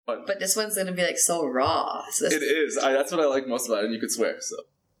But this one's going to be like so raw. So It is. That's what I like most about it, and you could swear, so.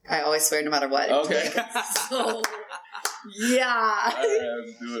 I always swear no matter what. Okay. So, yeah.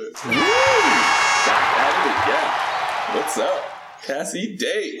 Let's do it. Woo! Back at it again. What's up? Cassie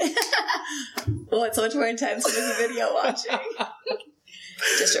Day. Well, it's so much more intense when there's a video watching.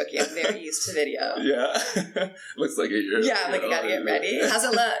 Just joking. I'm very used to video. Yeah. Looks like it. Yeah, I'm like, I gotta get ready. How's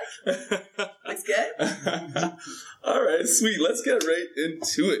it look? Looks good? All right, sweet. Let's get right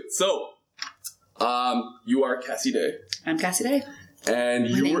into it. So, you are Cassie Day. I'm Cassie Day.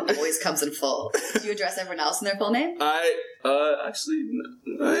 And My name always comes in full. Do you address everyone else in their full name? Actually,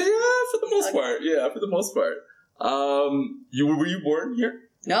 yeah, for the most part. Yeah, for the most part. Were you born here?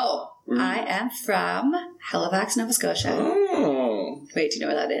 No. I am from Halifax, Nova Scotia. Oh. Wait, do you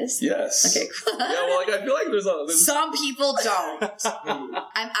know where that is? Yes. Okay, cool. Yeah, well, like, I feel like there's Some people don't.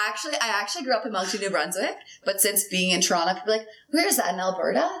 I actually grew up in Moncton, New Brunswick, but since being in Toronto, people are like, where is that, in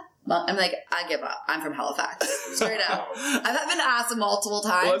Alberta? I'm like, I give up. I'm from Halifax. Straight up. I've been asked multiple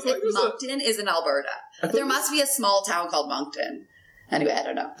times if Moncton is in Alberta. There must be a small town called Moncton. Anyway, I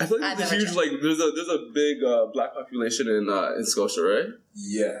don't know. I feel like there's a huge, like, there's a big black population in Scotia, right?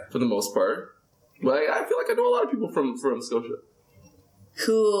 Yeah. For the most part. But I feel like I know a lot of people from Scotia.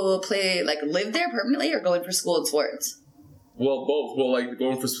 Who live there permanently or go in for school and sports? Well, both. Well, like,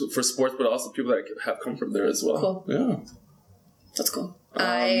 going for sports, but also people that have come from there as well. Cool. Yeah. That's cool.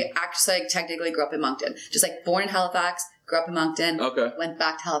 I actually technically grew up in Moncton. Just born in Halifax, grew up in Moncton. Okay. Went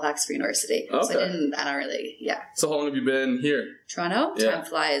back to Halifax for university. Okay. So I don't really, yeah. So how long have you been here? Toronto? Yeah. Time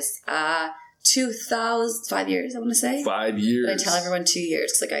flies. 5 years, I want to say. 5 years. But I tell everyone 2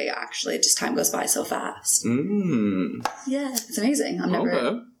 years because time goes by so fast. Yeah, it's amazing. I'll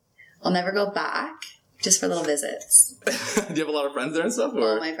never go back just for little visits. Do you have a lot of friends there and stuff?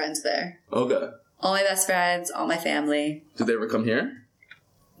 Or? All my friends there. Okay. All my best friends, all my family. Did they ever come here?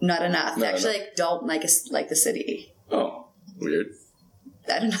 Not enough. They actually don't like the city. Oh, weird.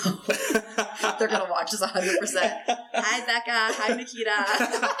 I don't know. They're going to watch us 100%. Hi, Becca. Hi, Nikita.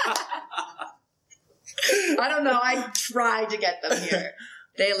 I don't know. I tried to get them here.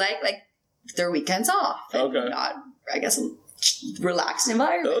 They like their weekends off. Okay. Not, I guess, relaxed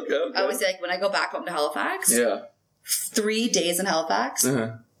environment. Okay. I always say, when I go back home to Halifax, 3 days in Halifax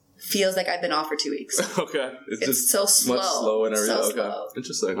feels like I've been off for 2 weeks. Okay. It's just so slow. Much slow and everything. So okay. slow.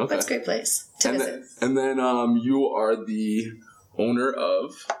 Interesting. Okay. But it's a great place to visit. And then you are the owner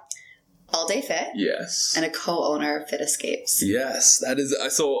of All Day Fit. Yes. And a co-owner of Fit Escapes. Yes, that is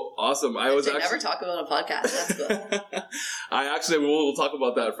so awesome. I never talk about a podcast. That's cool. We'll talk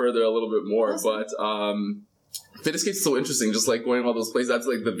about that further a little bit more. Awesome. But Fit Escapes is so interesting. Just like going to all those places, that's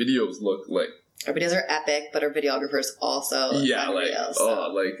like the videos look like. Our videos are epic, but our videographers also. Yeah, unreal,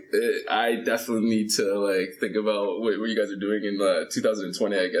 I definitely need to think about what you guys are doing in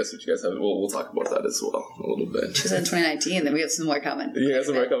 2020. I guess what you guys have. We'll talk about that as well a little bit. 2019, then we have some more coming. You have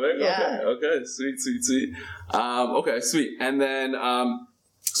some more coming. Yeah. Okay. Sweet. Okay, sweet. And then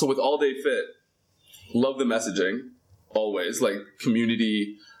so with All Day Fit, love the messaging always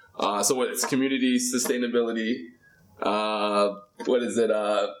community. So what it's community sustainability. What is it?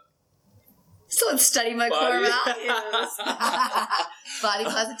 So let's study my core values. Body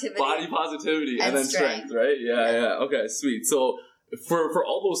positivity. And then strength, right? Yeah. Okay, sweet. So for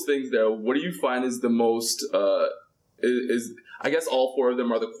all those things there, what do you find is the most, I guess all four of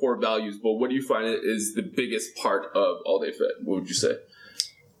them are the core values, but what do you find is the biggest part of All Day Fit? What would you say?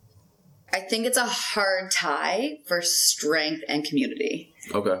 I think it's a hard tie for strength and community.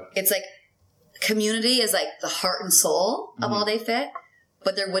 Okay. It's community is the heart and soul of All Day Fit.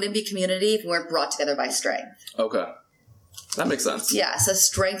 But there wouldn't be community if we weren't brought together by strength. Okay. That makes sense. Yeah, so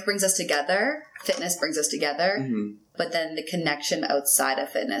strength brings us together. Fitness brings us together. Mm-hmm. But then the connection outside of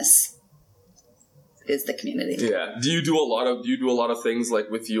fitness is the community. Yeah. Do you do a lot of things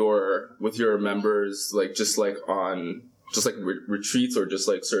with your members, on retreats or just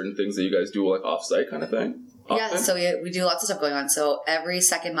certain things that you guys do off-site kind of thing? Yeah, so we do lots of stuff going on. So every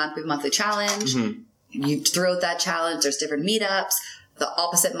second month we have a monthly challenge. Mm-hmm. Throughout that challenge, there's different meetups. The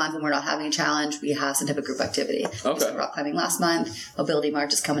opposite month, when we're not having a challenge, we have some type of group activity. Okay. We did rock climbing last month. Mobility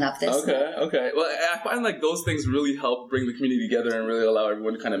March is coming up this month. Okay. Well, I find those things really help bring the community together and really allow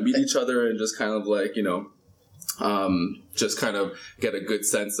everyone to kind of meet each other and just kind of just kind of get a good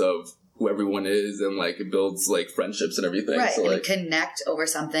sense of who everyone is and it builds friendships and everything. Right. So, and connect over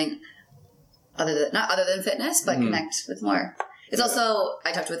something not other than fitness, but connect with more. It's also,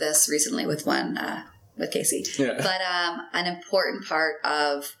 I talked with this recently with one, with Casey. Yeah. But an important part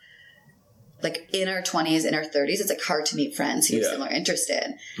of like in our 20s, in our 30s, it's like hard to meet friends who have similar interest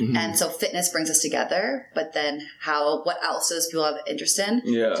in. Mm-hmm. And so fitness brings us together, but then what else does people have interest in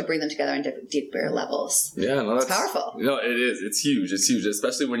to bring them together on deeper levels? Yeah, no, that's powerful. No, it is. It's huge. It's huge,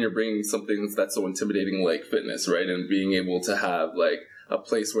 especially when you're bringing something that's so intimidating like fitness, right? And being able to have like a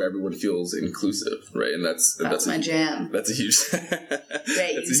place where everyone feels inclusive, right? And that's my jam. That's a huge.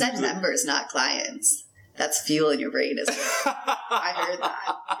 Right, you said members, not clients. That's fuel in your brain, isn't it? I heard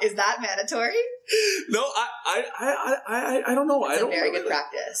that. Is that mandatory? No, I don't know. It's a very good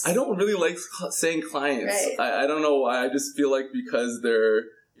practice. I don't really like saying clients. Right. I don't know why. I just feel like because they're,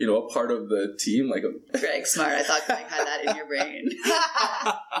 you know, a part of the team. Like Greg, smart. I thought Greg had that in your brain.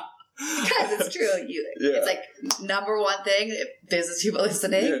 Because it's true. It's like number one thing, if business people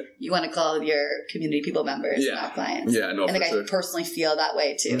listening, you want to call your community people members, not clients. Yeah, no, and like I personally feel that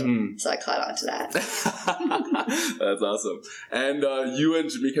way too. Mm-hmm. So I caught on to that. That's awesome. And you and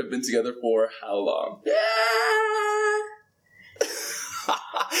Jameek have been together for how long?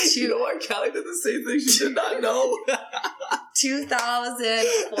 You know what? Callie did the same thing. She did not know.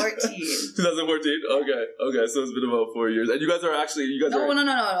 2014. 2014? Okay. So it's been about 4 years. And you guys are actually...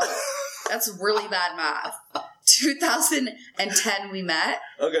 No. That's really bad math. 2010 we met.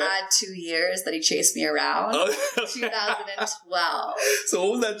 Okay. I had 2 years that he chased me around. Okay. 2012. So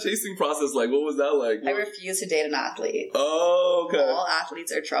what was that chasing process like? What was that like? I refused to date an athlete. Oh, okay. All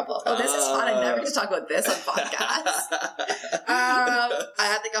athletes are trouble. Oh, this is fun. I never get to talk about this on podcasts. I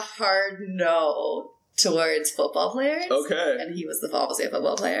had like a hard no towards football players. Okay. And he was the Falls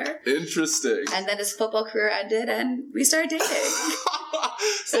football player. Interesting. And then his football career ended and we started dating.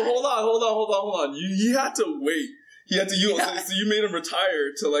 So hold on. You had to wait. He had to so you made him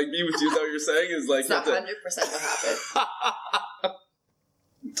retire to like be with you. Is that what you're saying? Is like that's 100% what happened.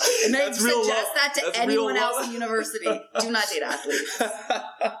 And then suggest that to anyone else in university. Do not date athletes.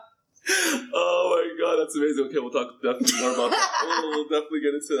 Oh my god, that's amazing. Okay, we'll talk definitely more about that. We'll definitely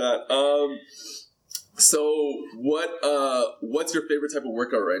get into that. So what's your favorite type of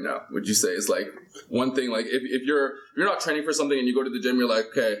workout right now? Would you say is like one thing, like if you're not training for something and you go to the gym, you're like,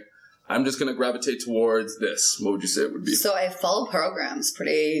 okay, I'm just going to gravitate towards this. What would you say it would be? So I follow programs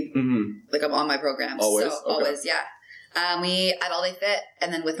pretty, like I'm on my programs. Always? So always, yeah. We at All Day Fit,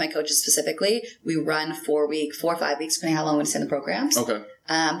 and then with my coaches specifically, we run 4 or 5 weeks, depending how long we stay in the programs. Okay.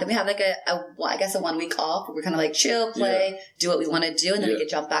 Then we have like a 1 week off where we're kind of like chill, play, do what we want to do, and then we can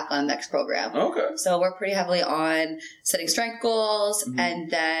jump back on the next program. Okay. So we're pretty heavily on setting strength goals and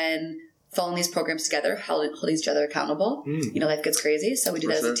then following these programs together, holding each other accountable. You know, life gets crazy, so we do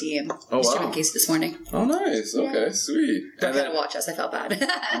that as a team. Oh, wow. Streaming Casey this morning. Oh, nice. Okay, sweet. Don't try to watch us. I felt bad.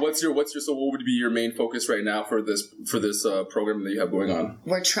 So what would be your main focus right now for this program that you have going on?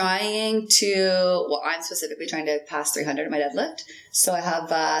 We're trying to, I'm specifically trying to pass 300 in my deadlift. So I have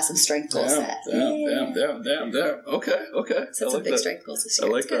some strength goals set. Damn. Okay. So some big strength goals this year.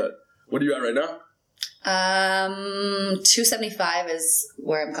 I like that. What are you at right now? 275 is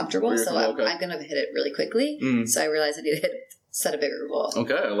where I'm comfortable, so I'm going to hit it really quickly. So I realize I need to set a bigger goal.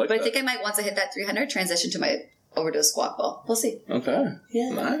 Okay, I like that. But I think I might, once I hit that 300, transition to my overdose squat goal. We'll see. Okay. Yeah.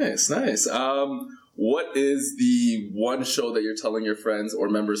 Nice. What is the one show that you're telling your friends or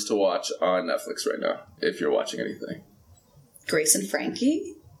members to watch on Netflix right now, if you're watching anything? Grace and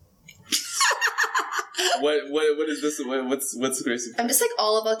Frankie. What is this? What's Grace and Frankie? I'm just like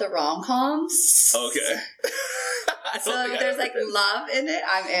all about the rom-coms. Okay. So there's like love in it.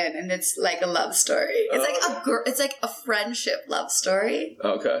 I'm in, and it's like a love story. It's it's like a friendship love story.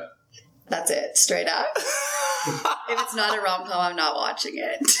 Okay. That's it, straight up. If it's not a rom-com, I'm not watching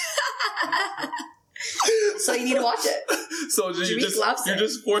it. So you need to watch it. So you're just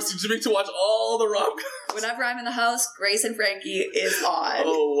forcing Jameek to watch all the rom-coms. Whenever I'm in the house, Grace and Frankie is on.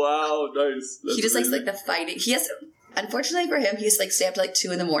 Oh wow, nice. He just likes like the fighting. He has. Unfortunately for him, he's like stay up to like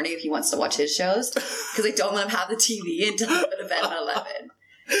 2 a.m. if he wants to watch his shows because I don't let him have the TV until an event at 11.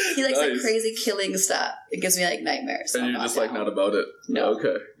 He likes like crazy killing stuff. It gives me like nightmares. So and you're just like not about it. No.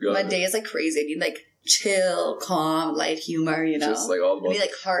 Okay. My day is like crazy. I need like chill, calm, light humor. You know, just like all about. I need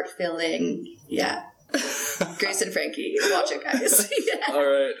like heart filling. Yeah. Grace and Frankie, watch it, guys. Yeah. All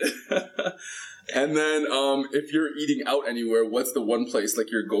right. And then, if you're eating out anywhere, what's the one place,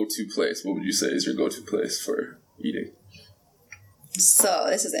 like your go-to place? What would you say is your go-to place for eating? So,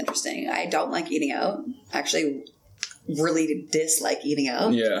 this is interesting. I don't like eating out. Actually, really dislike eating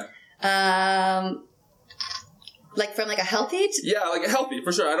out. Yeah. Like from like a healthy? Yeah, like a healthy,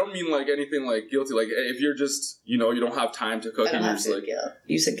 for sure. I don't mean like anything like guilty. Like if you're just, you don't have time to cook and you're just like...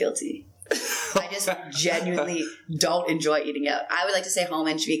 You said guilty. I just genuinely don't enjoy eating out. I would like to stay home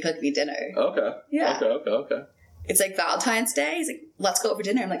and she cook me dinner. Okay. Yeah. Okay. It's like Valentine's Day. He's like, let's go over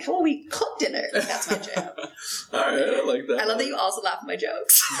dinner. I'm like, how will we cook dinner? Like, that's my jam. All right, I like that. I love that you also laugh at my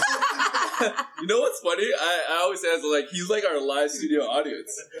jokes. You know what's funny? I always say it's like he's like our live studio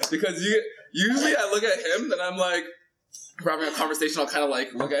audience because usually I look at him and I'm like, if we're having a conversation, I'll kind of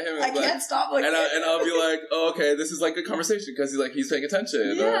like look at him and I can't stop looking at him. and I'll be like, oh, okay, this is like a conversation because he's paying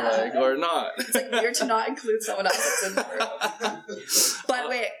attention or not. It's like weird to not include someone else that's in the room. But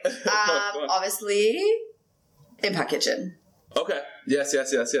wait, obviously, Impact Kitchen. Okay. Yes.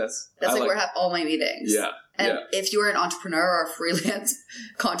 That's like where I have all my meetings. Yeah. And if you're an entrepreneur or a freelance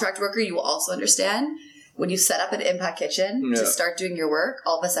contract worker, you will also understand when you set up an Impact Kitchen to start doing your work,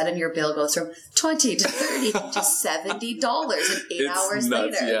 all of a sudden your bill goes from $20 to $30 to $70 and 8 hours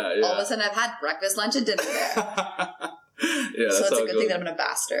nuts. later. Yeah. All of a sudden I've had breakfast, lunch, and dinner there. Yeah, so it's a good thing that I'm an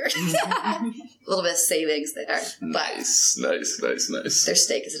ambassador. A little bit of savings there. Nice. Their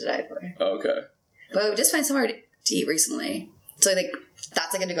steak is to die for. Okay. But we just found somewhere to eat recently. So I think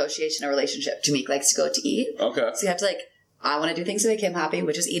that's like a negotiation, a relationship. Jameek likes to go to eat. Okay. So you have to like, I want to do things to make him happy,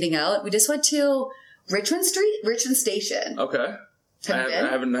 which is eating out. We just went to Richmond Station. Okay. I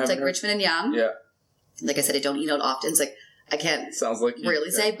haven't it's like heard. Richmond and Yonge. Yeah. Like I said, I don't eat out often. It's like, I can't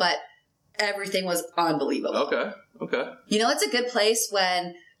really say, but everything was unbelievable. Okay. You know, it's a good place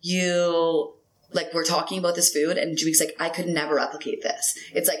when you, like, we're talking about this food and Jameek's like, I could never replicate this.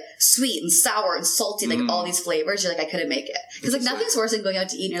 It's like sweet and sour and salty, like all these flavors. You're like, I couldn't make it. Because like nothing's worse than going out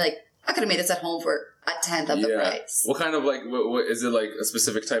to eat and you're like, I could have made this at home for a tenth of the price. What kind of like, what is it like a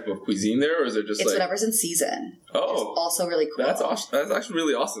specific type of cuisine there or is it just it's whatever's in season. Oh. It's also really cool. That's awesome. That's actually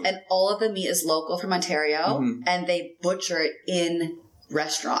really awesome. And all of the meat is local from Ontario and they butcher it in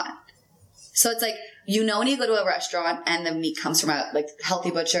restaurant. So it's like, you know when you go to a restaurant and the meat comes from a like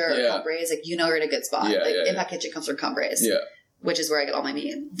healthy butcher or Cumbres, like you know you're in a good spot. Impact Kitchen comes from Cumbres, which is where I get all my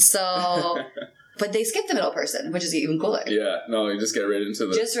meat. So, but they skip the middle person, which is even cooler. Yeah, no, you just get right into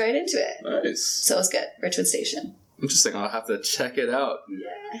it. Nice. So it's good. Richmond Station. Interesting. I'll have to check it out.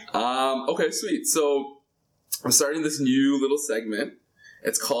 Yeah. Okay, sweet. So I'm starting this new little segment.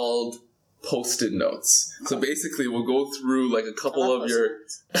 It's called Post-it Notes. So basically we'll go through like a couple of your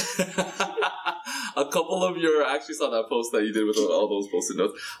I actually saw that post that you did with all those Post-it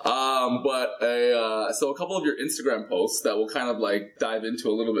Notes. So a couple of your Instagram posts that we'll kind of like dive into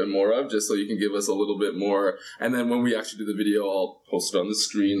a little bit more of just so you can give us a little bit more. And then when we actually do the video, I'll post it on the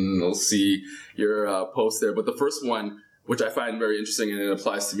screen and we'll see your post there. But the first one, which I find very interesting and it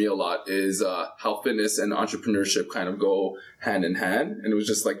applies to me a lot, is how fitness and entrepreneurship kind of go hand in hand. And it was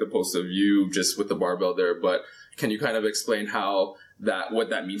just like the post of you just with the barbell there. But can you kind of explain what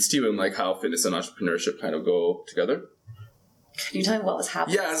that means to you and like how fitness and entrepreneurship kind of go together? Can you tell me what was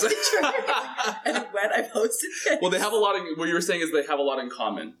happening? Yes. And when I posted it. Well, they have a lot of, what you were saying is they have a lot in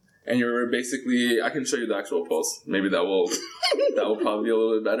common. And you're basically, I can show you the actual post. Maybe that will probably be a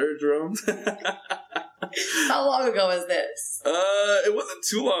little bit better, Jerome. How long ago was this? It wasn't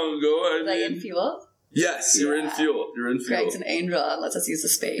too long ago. In Fuel? Yes, you're in Fuel. Greg's an angel and lets us use the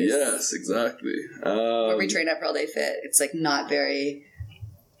space. Yes, exactly. Where we train at Pearl Day Fit, it's like not very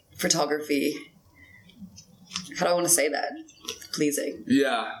photography. How do I want to say that? Pleasing.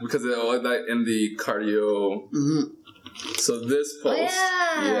 Yeah, because that in the cardio. Mm-hmm. So this post.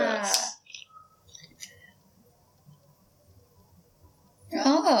 Oh, yeah. Yes.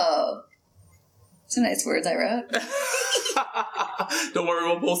 Oh. Some nice words I wrote. Don't worry,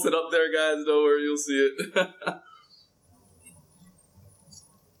 we'll post it up there, guys. Don't worry, you'll see it.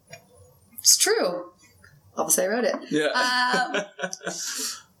 It's true. Obviously, I wrote it. Yeah.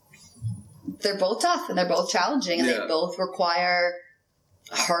 They're both tough and they're both challenging, and they both require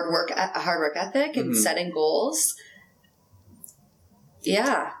a hard work ethic and setting goals.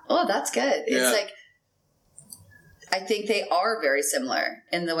 Yeah. Oh, that's good. It's like, I think they are very similar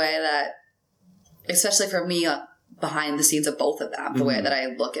in the way that, especially for me, behind the scenes of both of them, the way that I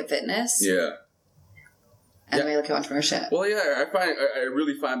look at fitness. Yeah. And the way I look at entrepreneurship. Well, yeah, I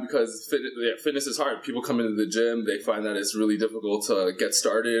really find because fitness is hard. People come into the gym, they find that it's really difficult to get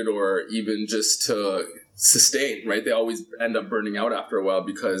started or even just to sustain, right? They always end up burning out after a while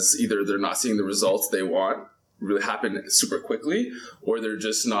because either they're not seeing the results they want really happen super quickly, or they're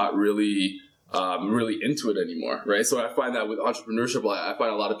just not really into it anymore, right? So I find that with entrepreneurship, I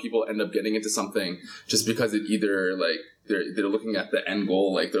find a lot of people end up getting into something just because it either like they're looking at the end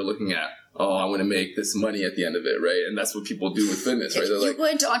goal, like they're looking at, oh, I want to make this money at the end of it, right? And that's what people do with fitness, right? If you go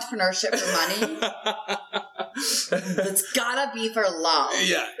into entrepreneurship for money, it's gotta be for love.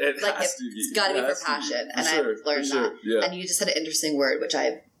 Yeah, it has to be. It's gotta be for passion, and I've learned that. Yeah. And you just said an interesting word, which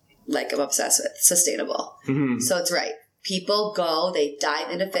I'm obsessed with: sustainable. Mm-hmm. So it's right. People go, they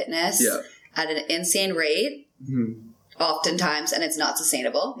dive into fitness. Yeah. at an insane rate. Mm-hmm. Oftentimes, and it's not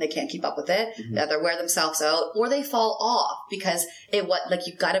sustainable. They can't keep up with it. Mm-hmm. They either wear themselves out or they fall off because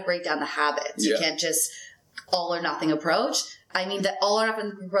you've got to break down the habits. You can't just all or nothing approach. I mean, the all or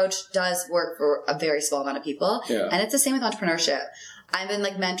nothing approach does work for a very small amount of people. Yeah. And it's the same with entrepreneurship. I've been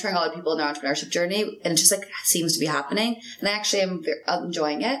like mentoring a lot of people in their entrepreneurship journey, and it just like seems to be happening. And I actually am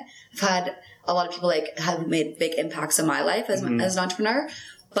enjoying it. I've had a lot of people like have made big impacts in my life as an entrepreneur.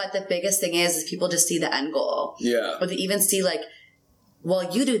 But the biggest thing is people just see the end goal. Yeah. Or they even see like,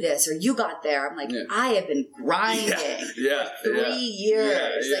 well, you do this or you got there. I'm like, I have been grinding for 3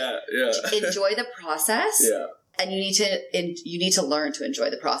 years. Enjoy the process. Yeah. And you need to learn to enjoy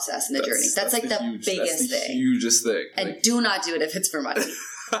the process and the journey. That's like the biggest thing. Hugest thing. And do not do it if it's for money.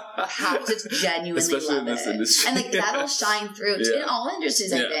 You have to genuinely especially love in this it. industry. And like that'll shine through in all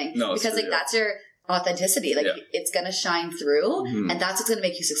industries, I think. No, because like that's your authenticity. Like it's gonna shine through, and that's what's gonna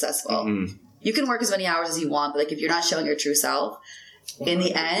make you successful. You can work as many hours as you want, but like if you're not showing your true self, in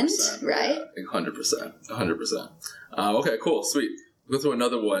the end, right? 100%. Okay, cool, sweet. We'll go through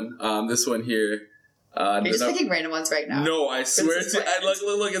another one. This one here. You're just picking random ones right now. No, I swear to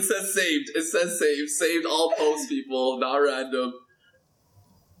you. Look, it says saved. It says saved. Saved all posts, people, not random.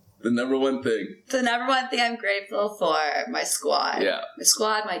 The number one thing. The number one thing I'm grateful for, my squad. Yeah. My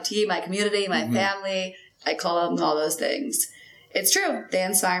squad, my team, my community, my family. I call them all those things. It's true. They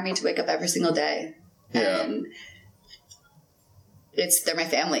inspire me to wake up every single day. Yeah. And they're my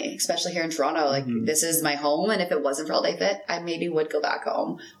family, especially here in Toronto. Like, this is my home, and if it wasn't for All Day Fit, I maybe would go back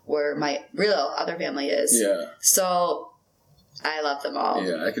home where my real other family is. Yeah. So I love them all.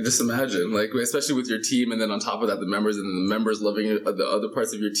 Yeah, I can just imagine, like, especially with your team, and then on top of that, the members loving the other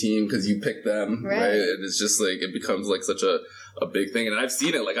parts of your team because you pick them, right? And it's just like it becomes like such a big thing. And I've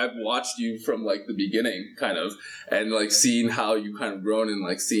seen it, like I've watched you from like the beginning, kind of, and like seeing how you kind of grown and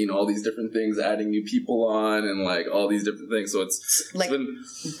like seeing all these different things, adding new people on, and like all these different things. So it's like been...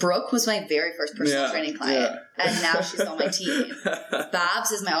 Brooke was my very first personal training client, and now she's on my team.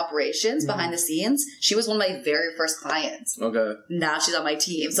 Babs is my operations behind the scenes. She was one of my very first clients. Okay. Now she's on my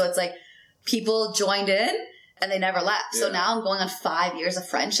team. So it's like people joined in and they never left. So now I'm going on 5 years of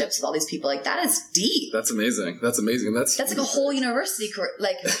friendships with all these people. Like that is deep. That's amazing. That's like a whole university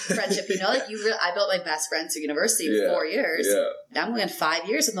friendship. You know, like I built my best friends through university in 4 years. Yeah. Now I'm going on 5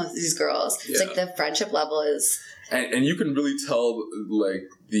 years with most of these girls. It's like the friendship level is. And you can really tell like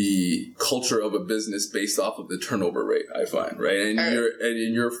the culture of a business based off of the turnover rate, I find, right?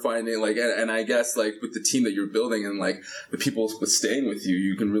 And you're finding like, and I guess like with the team that you're building and like the people staying with you,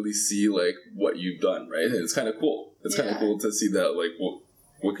 you can really see like what you've done, right? And it's kind of cool. It's kind of cool to see that like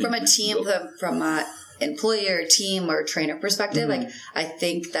what can from a team, from a employee or team or trainer perspective. Like I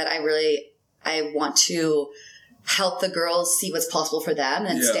think that I want to help the girls see what's possible for them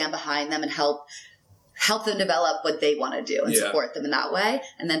and stand behind them and help them develop what they want to do and support them in that way.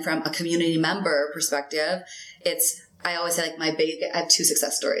 And then from a community member perspective, I always say like I have 2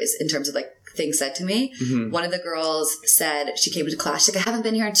 success stories in terms of like things said to me. One of the girls said, she came into class, she's like, I haven't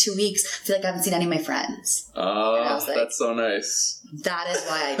been here in 2 weeks. I feel like I haven't seen any of my friends. Oh, like, that's so nice. That is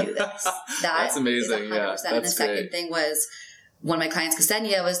why I do this. That's amazing. Yeah, that's and the second thing was one of my clients,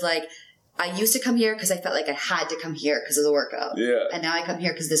 Ksenia, was like, I used to come here because I felt like I had to come here because of the workout. Yeah. And now I come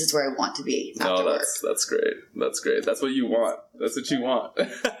here because this is where I want to be after work. That's great. That's great. That's what you want. That's what you want.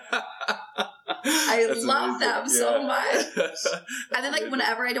 I love them so much. And then like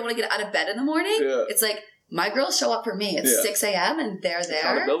whenever I don't want to get out of bed in the morning, it's like my girls show up for me. It's 6 a.m. and they're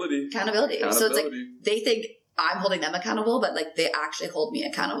there. Accountability. So it's like they think I'm holding them accountable, but like they actually hold me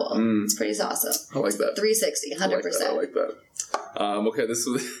accountable. It's pretty awesome. I like that. 360, 100%. I like that. Okay,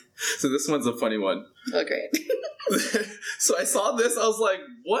 so this one's a funny one. Oh, great. So I saw this, I was like,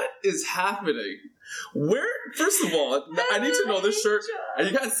 what is happening? First of all, I need to know this shirt, and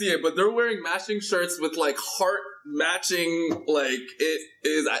you can't see it, but they're wearing matching shirts with like heart matching, like it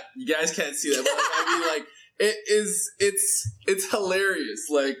is, you guys can't see that, but like, I mean like, it's hilarious.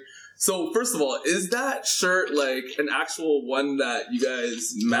 Like, so first of all, is that shirt like an actual one that you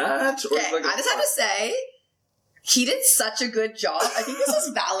guys match? Or okay, I just have to say, he did such a good job. I think this was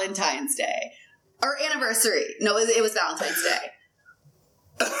Valentine's Day. Or anniversary. No, it was Valentine's Day.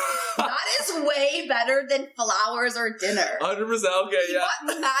 That is way better than flowers or dinner. 100%, okay, yeah.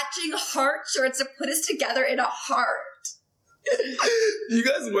 What matching heart shirts to put us together in a heart. You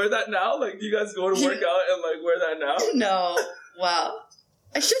guys wear that now? Like, do you guys go to work out and like wear that now? No. Well,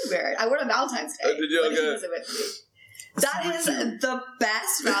 I should wear it. I wore it on Valentine's Day. Did you? Okay. That is the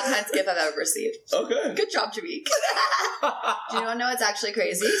best Valentine's gift I've ever received. Okay. Good job, Jameek. Do you want to know what's actually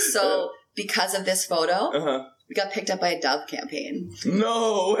crazy? So, because of this photo, we got picked up by a Dove campaign.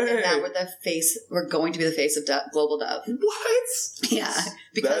 No way. And now we're going to be the face of Global Dove. What? Yeah,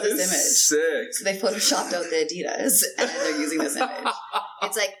 because of this image. Sick. So they photoshopped out the Adidas, and they're using this image.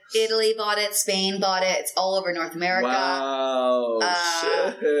 It's like Italy bought it, Spain bought it. It's all over North America. Wow,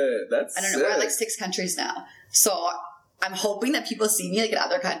 shit. That's I don't know. We're in like 6 countries now. So I'm hoping that people see me like in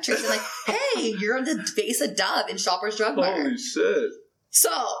other countries and like, hey, you're on the face of Dove in Shoppers Drug Mart. Holy shit. So,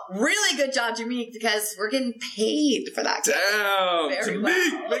 really good job, Jameek, because we're getting paid for that. Damn, Very Jameek,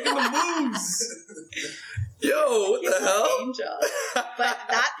 well. making the moves. Yo, what He's the an hell? angel. But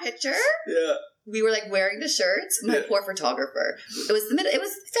that picture, Yeah. we were like wearing the shirts. My Yeah. poor photographer. It was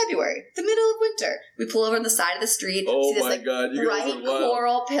February, the middle of winter. We pull over on the side of the street. Oh see this, my like, God, you guys bright are wild.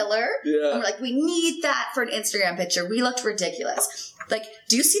 coral pillar. Yeah. And we're like, we need that for an Instagram picture. We looked ridiculous. Like,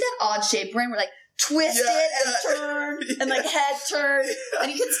 do you see that odd shape we're in? We're like, twisted and turned and like head turned,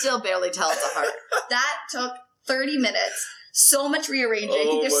 and you can still barely tell it's a heart. That took 30 minutes. So much rearranging. I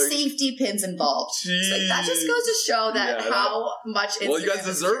think there's safety pins involved. So, like, that just goes to show that how much Instagram. Well, you guys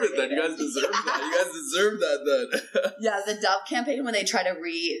deserve it then. You guys deserve that. You guys deserve that then. Yeah, the Dove campaign, when they try to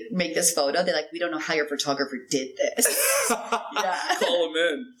remake this photo, they're like, we don't know how your photographer did this. Yeah. Call him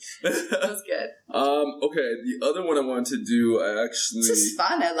in. That was good. Okay, the other one I wanted to do, I actually... This is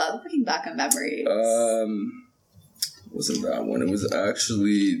fun. I love looking back on memories. Wasn't that one. It was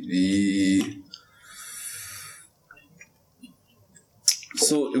actually the...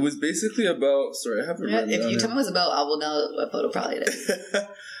 So it was basically about... Sorry, I haven't written If down you here. tell me what it was about, I will know what photo probably it is.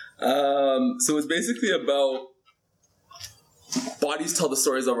 So it's basically about bodies tell the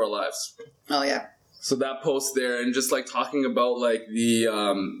stories of our lives. Oh, yeah. So that post there, and just like talking about like the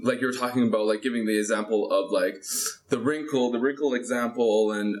like you were talking about, like giving the example of like the wrinkle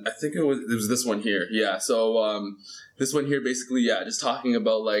example, and I think it was this one here. Yeah. So this one here basically, yeah, just talking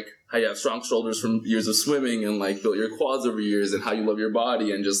about like how you have strong shoulders from years of swimming and like built your quads over years, and how you love your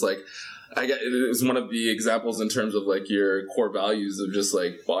body, and just like it was one of the examples in terms of like your core values of just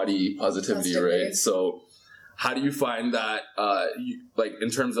like body positivity, right? So how do you find that, like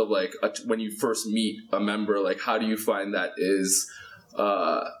in terms of like when you first meet a member, like how do you find that is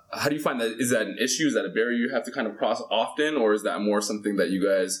that an issue? Is that a barrier you have to kind of cross often, or is that more something that you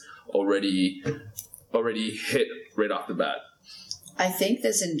guys already hit right off the bat? I think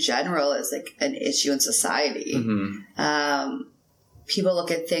this in general is like an issue in society. Mm-hmm. People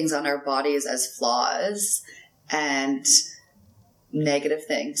look at things on our bodies as flaws and negative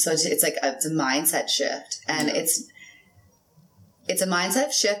things. So it's like it's a mindset shift, and it's a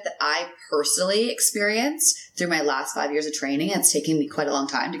mindset shift that I personally experienced through my last 5 years of training. It's taken me quite a long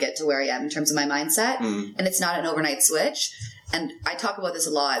time to get to where I am in terms of my mindset, and it's not an overnight switch. And I talk about this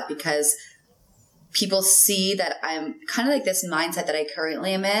a lot because people see that I'm kind of like this mindset that I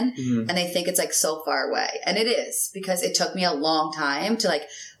currently am in, and they think it's like so far away. And it is, because it took me a long time to like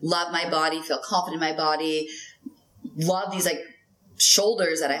love my body, feel confident in my body, love these like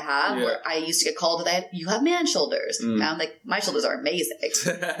shoulders that I have. Yeah. Where I used to get called that you have man shoulders. And I'm like, my shoulders are amazing.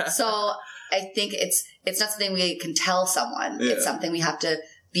 So I think it's not something we can tell someone. Yeah. It's something we have to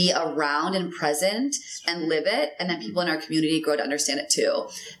be around and present and live it, and then people in our community grow to understand it too.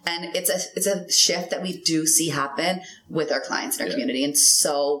 And it's a shift that we do see happen with our clients in our community, and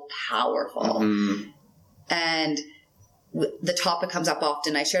so powerful. And the topic comes up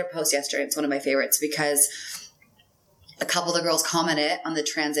often. I shared a post yesterday. It's one of my favorites because a couple of the girls commented on the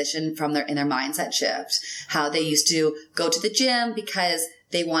transition from in their mindset shift, how they used to go to the gym because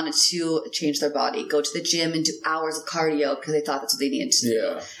they wanted to change their body, go to the gym and do hours of cardio because they thought that's what they needed to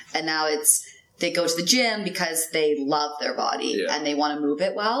do. And now they go to the gym because they love their body and they want to move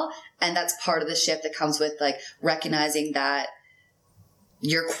it well. And that's part of the shift that comes with like recognizing that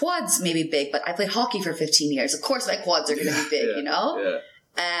your quads may be big, but I played hockey for 15 years. Of course my quads are going to be big, you know?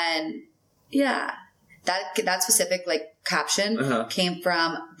 And that specific like caption came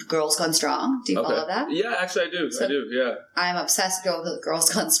from Girls Gone Strong. Do you follow that? Yeah, actually I do. So I'm obsessed with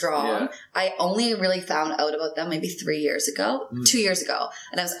Girls Gone Strong. Yeah. I only really found out about them maybe 2 years ago.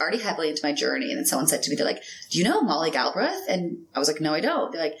 And I was already heavily into my journey. And then someone said to me, they're like, do you know Molly Galbraith? And I was like, no, I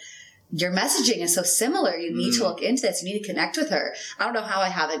don't. They're like, your messaging is so similar. You need to look into this. You need to connect with her. I don't know how I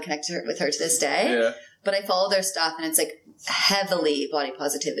haven't connected with her to this day. But I follow their stuff, and it's like heavily body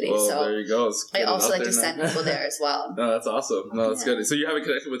positivity. Well, so there you go. I also like to send people there as well. No, that's awesome. No, that's good. So you haven't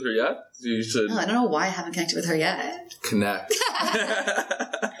connected with her yet? You should. No, I don't know why I haven't connected with her yet. Connect.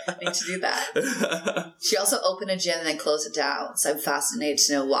 I need to do that. She also opened a gym and then closed it down. So I'm fascinated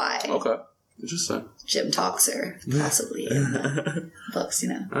to know why. Okay. Interesting. Gym talks are possibly in the books, you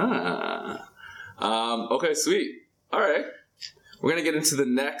know. Okay, sweet. All right. we're going to get into the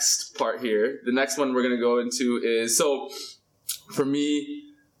next part here. The next one we're going to go into is, so for me,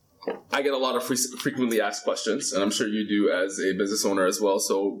 I get a lot of frequently asked questions, and I'm sure you do as a business owner as well.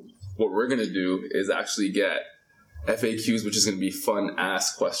 So what we're going to do is actually get FAQs, which is going to be fun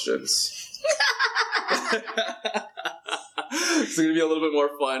ask questions. It's going to be a little bit more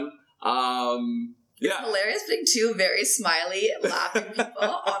fun. Yeah. It's hilarious being two very smiley, laughing people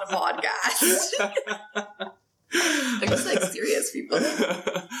on a podcast. They're just like serious people.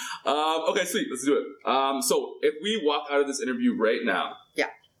 Okay, sweet. Let's do it. So if we walk out of this interview right now,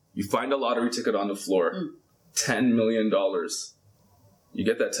 you find a lottery ticket on the floor, $10 million. You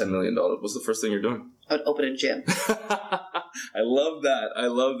get that $10 million. What's the first thing you're doing? I would open a gym. I love that. I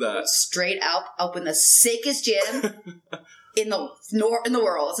love that. Straight out, open the sickest gym in the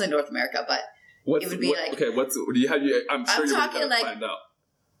world. It's in North America, but it would be like... Okay, what do you have? I'm sure you're going to find out.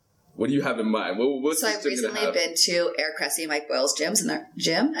 What do you have in mind? What's so I've recently been to Eric Cressy and Mike Boyle's they're in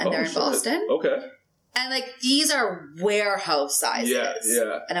Boston. Okay. And like these are warehouse sizes.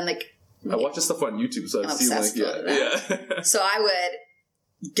 Yeah. And I'm like, I watch this stuff on YouTube, so I've seen like So I would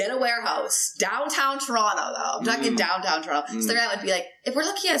get a warehouse downtown Toronto, though. I'm talking downtown Toronto. So the guy would be like, if we're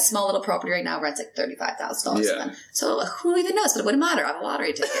looking at a small little property right now, rent's like $35,000 a month. So who even knows? But it wouldn't matter. I have a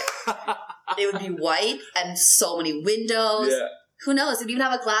lottery ticket. It would be white and so many windows. Yeah. Who knows? It would even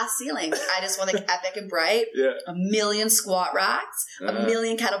have a glass ceiling. I just want like epic and bright. Yeah. 1 million squat racks, 1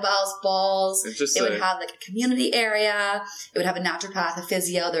 million kettlebells, balls. It would have like a community area. It would have a naturopath, a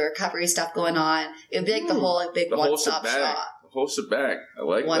physio, the recovery stuff going on. It would be like the whole like, big one-stop shop. The whole shebang. I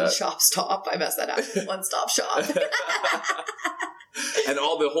like one that. One shop stop. I messed that up. One-stop shop. And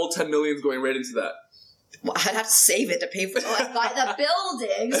the whole 10 million is going right into that. Well, I'd have to save it to pay for I'd buy the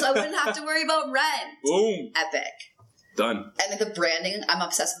building so I wouldn't have to worry about rent. Boom. Epic. Done. And like the branding, I'm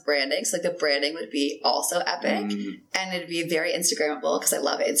obsessed with branding. So like the branding would be also epic. And it'd be very Instagrammable because I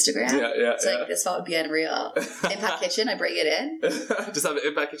love Instagram. Yeah. So like this would be unreal. Impact Kitchen, I bring it in. Just have an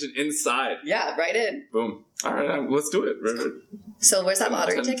Impact Kitchen inside. Yeah, right in. Boom. All right, let's do it. So where's that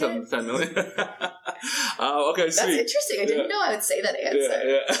lottery ticket? 10 million. Okay, sweet. That's interesting. I didn't know I would say that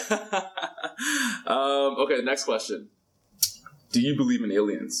answer. Yeah. Okay, next question. Do you believe in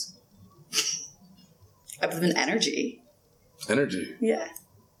aliens? I believe in energy. Energy? Yeah.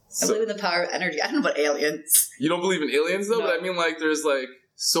 I believe in the power of energy. I don't know about aliens. You don't believe in aliens, though? No. But I mean, like, there's, like,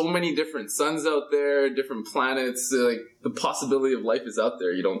 so many different suns out there, different planets. Like, the possibility of life is out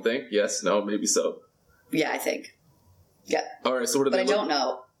there. You don't think? Yes, no, maybe so. Yeah, I think. Yeah. All right, so what do they look? But I don't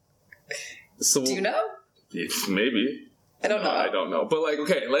know. So, do you know? Maybe. I don't know. I don't know. But, like,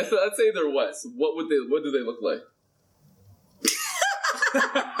 okay, let's say there was. What do they look like?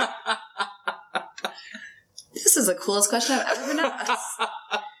 This is the coolest question I've ever been asked.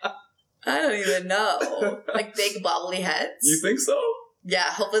 I don't even know. Like big bubbly heads. You think so?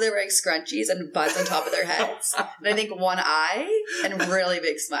 Yeah, hopefully they're wearing scrunchies and buds on top of their heads. And I think one eye and really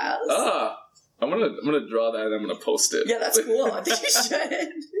big smiles. I'm gonna draw that and I'm gonna post it. Yeah, that's cool. I think you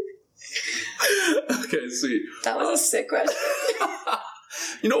should. Okay, sweet. That was a sick question.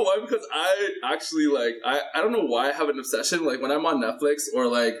 You know why? Because I actually like I don't know why I have an obsession. Like when I'm on Netflix or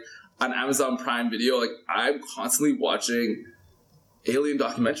like on Amazon Prime Video, like I'm constantly watching alien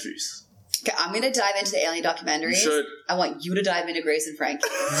documentaries. Okay, I'm going to dive into the alien documentaries. You should. I want you to dive into Grace and Frankie.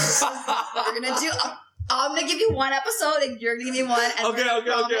 We're going to do... I'm going to give you one episode and you're going to give me one. And okay.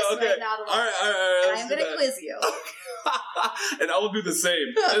 Right now all right. And I'm going to quiz you. And I will do the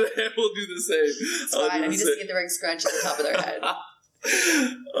same. It's fine. I need to see if they're wearing scrunchies on top of their head.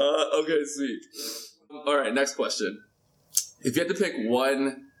 Okay, sweet. All right, next question. If you had to pick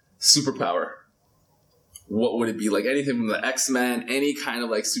one superpower, what would it be? Like anything from the X-Men, any kind of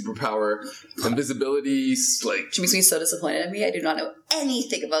like superpower, invisibility, like... She makes me so disappointed in me. I do not know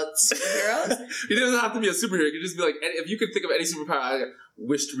anything about superheroes. It doesn't have to be a superhero. It could just be like, if you could think of any superpower, I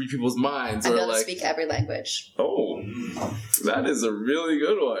wish to read people's minds. I'd be able to speak every language. Oh, that is a really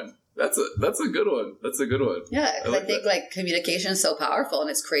good one. That's a good one. Yeah, because I think like communication is so powerful and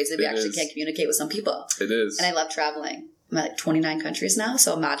it's crazy we actually can't communicate with some people. It is. And I love traveling. I'm at like 29 countries now,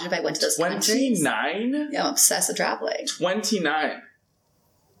 so imagine if I went to those 29? countries. Yeah, I'm obsessed with traveling. 29.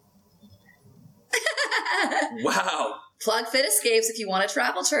 Wow. Plug Fit Escapes if you want a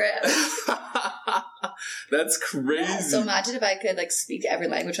travel trip. That's crazy. Yeah, so imagine if I could like speak every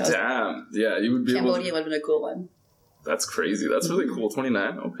language. Damn. Yeah, you would be Cambodia would have been a cool one. That's crazy. That's really cool.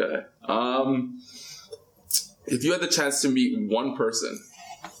 29. Okay. If you had the chance to meet one person,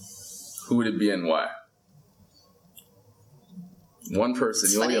 who would it be and why? One person.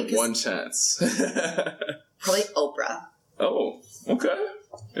 You only have one chance. Probably Oprah. Oh, okay.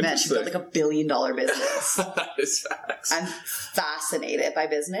 Man, she built like $1 billion business. That is facts. I'm fascinated by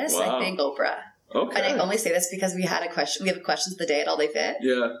business. Wow. I think Oprah. Okay. And I only say this because we have questions of the day at All Day Fit.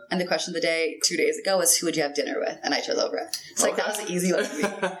 Yeah. And the question of the day 2 days ago was, who would you have dinner with? And I chose Oprah. It's like, that was an easy one for me.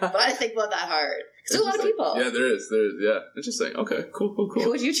 But I think about that hard. Because there's a lot of people. Yeah, there is. Yeah. Interesting. Okay. Cool. Who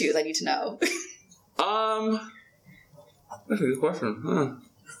would you choose? I need to know. That's a good question. Huh.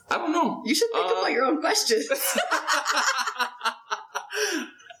 I don't know. You should think about your own questions.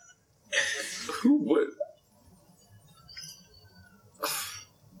 Who would?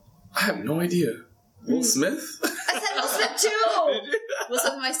 I have no idea. Will Smith? I said Will Smith too. Did you? Will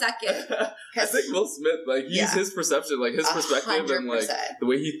Smith my second. I think Will Smith, like, his perception, like, his perspective 100%. And, like, the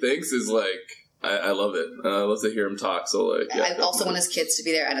way he thinks is, like, I love it. I love to hear him talk, so, like, yeah. I also want his kids to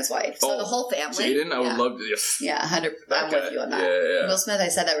be there and his wife. So the whole family. Jaden, I would love to. Yeah, 100%. I'm with you on that. Yeah. Will Smith, I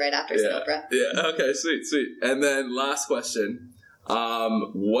said that right after Oprah. Yeah, okay, sweet. And then last question.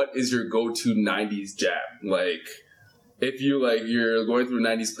 What is your go-to 90s jam? Like, if you, like, you're going through a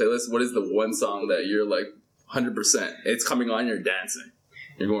 90s playlist, what is the one song that you're, like, 100%? It's coming on, you're dancing.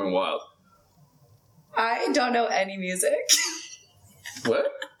 You're going wild. I don't know any music. What?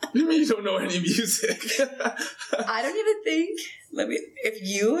 What do you mean you don't know any music? I don't even think. If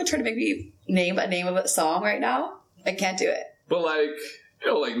you try to make me name a name of a song right now, I can't do it. But, like, you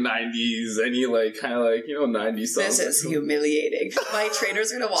know, like 90s, any, like, kind of like, you know, 90s songs. This is humiliating. My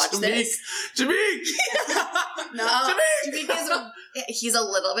trainers are going to watch this. Jameek! No. Jameek he's a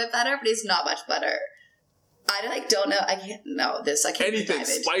little bit better, but he's not much better. I, like, don't know. I can't anything.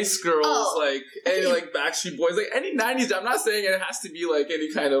 Spice Girls, like, any, like, Backstreet Boys, like, any 90s. I'm not saying it has to be, like,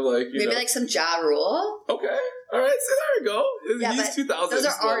 any kind of, like, maybe, like, some Ja Rule. Okay. All right. So there we go. Yeah, he's 2000s. Those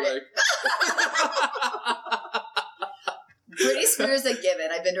are artists. Britney Spears a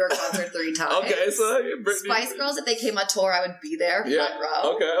given. I've been to her concert 3 times. Okay, so Britney. Spice Girls, if they came on tour, I would be there, front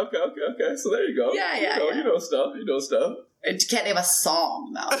row. Okay. So there you go. Yeah. You know stuff. I can't name a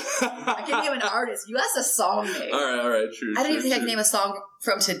song, though. I can't name an artist. You asked a song name. All right, true. I don't even think I can name a song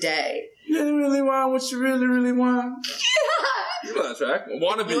from today. You really, really want what you really, really want. Yeah. You know that track.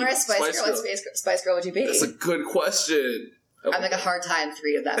 Wanna be. You were a Spice Girl. What Spice Girl would you be? That's a good question. I'm like a hard time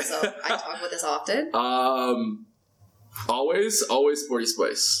 3 of them, so I talk about this often. Always Sporty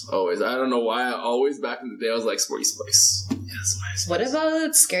Spice. Always. I don't know why. Always back in the day, I was like Sporty Spice. Yes, Spice. What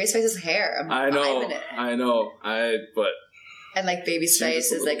about Scary Spice's hair? I know. But. And like Baby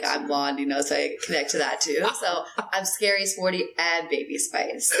Spice is like, I'm blonde, you know, so I connect to that too. So I'm Scary, Sporty, and Baby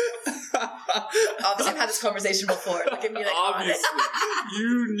Spice. Obviously, I've had this conversation before. Look at me like, obviously.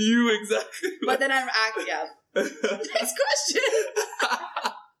 You knew exactly. But then I'm acting, yeah. Next question.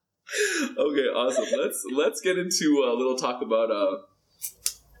 Okay, awesome. Let's get into a little talk about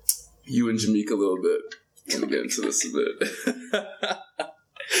you and Jameek a little bit. Let me get into this a bit.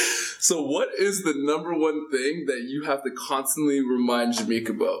 So what is the number one thing that you have to constantly remind Jameek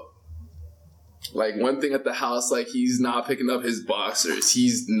about? Like, one thing at the house, like, he's not picking up his boxers.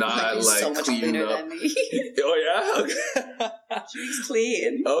 He's not, like, so much cleaning cleaner up. than me. Oh, yeah? Okay. Jameek's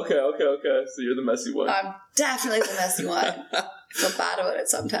clean. Okay. So you're the messy one. I'm definitely the messy one. I feel bad about it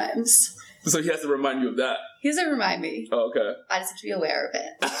sometimes. So he has to remind you of that? He doesn't remind me. Oh, okay. I just have to be aware of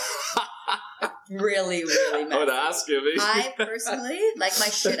it. Really, really messy. I would ask him. I personally like my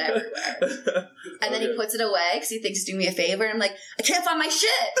shit everywhere. And then he puts it away because he thinks he's doing me a favor. And I'm like, I can't find my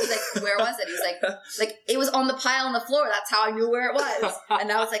shit. He's like, where was it? He's like, it was on the pile on the floor. That's how I knew where it was. And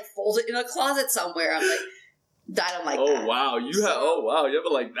now it's like folded in a closet somewhere. I'm like, I don't like that. Wow. You have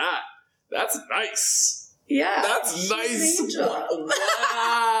it like that. That's nice. Yeah. That's nice.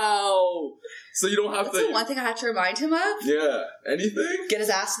 Wow. So you don't have That's the one thing I had to remind him of. Yeah. Anything? Get his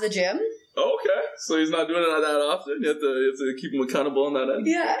ass to the gym. Okay. So he's not doing it that often. You have to keep him accountable on that end.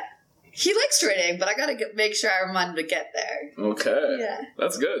 Yeah. He likes training, but I gotta make sure I remind him to get there. Okay. Yeah.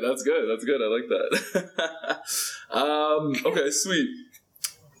 That's good. I like that. Okay, sweet.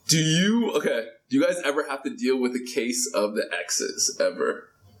 Do you guys ever have to deal with a case of the exes ever?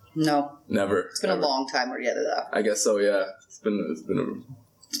 No. Never. It's been a long time together though. I guess so, yeah. It's been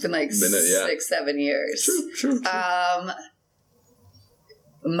like 6-7 years. True.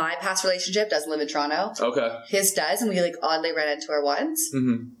 My past relationship doesn't live in Toronto. Okay. His does, and we like oddly ran into her once.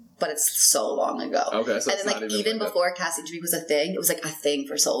 Mm-hmm. But it's so long ago. Okay, so and then like even before Cassie Jameek was a thing, it was like a thing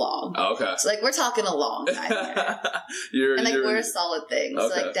for so long. Oh, okay. So like we're talking a long time here. We're a solid thing. Okay.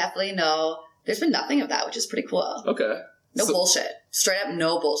 So like definitely no. There's been nothing of that, which is pretty cool. Okay. No bullshit. Straight up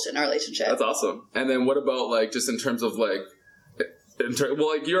no bullshit in our relationship. That's awesome. And then what about like just in terms of like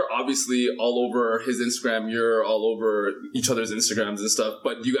you're obviously all over his Instagram, you're all over each other's Instagrams and stuff,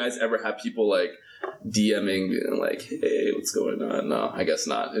 but do you guys ever have people like DMing, being like, hey, what's going on? No, I guess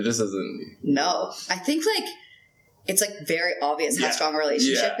not. It just doesn't. No. I think, like, it's, like, very obvious how strong a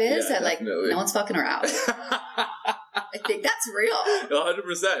relationship is that, like, no one's fucking around. I think that's real.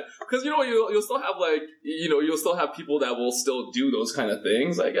 100%. Because, you'll still have, like, you'll still have people that will still do those kind of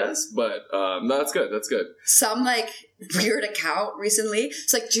things, I guess. But, no, that's good. That's good. Some, like, weird account recently.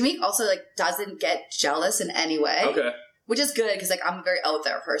 So, like, Jameek also, like, doesn't get jealous in any way. Okay. Which is good, because, like, I'm a very out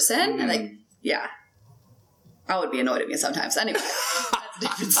there person. And, like, yeah. I would be annoyed at me sometimes. Anyway, that's a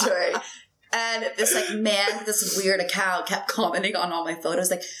different story. And this, like, man with this weird account kept commenting on all my photos,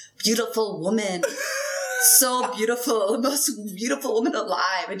 like, beautiful woman. So beautiful, the most beautiful woman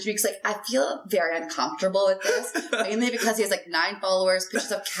alive. And Jameek's like, I feel very uncomfortable with this, mainly because he has like 9 followers,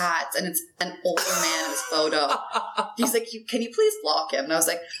 pictures of cats, and it's an older man in his photo. He's like, can you please block him? And I was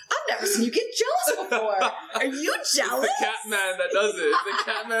like, I've never seen you get jealous before. Are you jealous? It's the cat man that does it. It's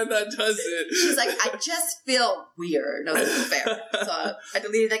the cat man that does it. She's like, I just feel weird. No, that's fair. So I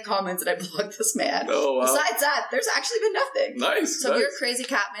deleted the comments and I blocked this man. Oh, wow. Besides that, there's actually been nothing. Nice. So if you're a crazy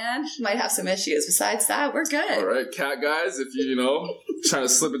cat man, you might have some issues. Besides that, we're good. All right, cat guys, if you trying to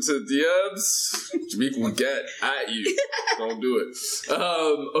slip into the DMs, Jameek will get at you. Don't do it.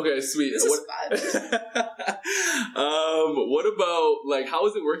 Okay, sweet. This is fun. What about, like, how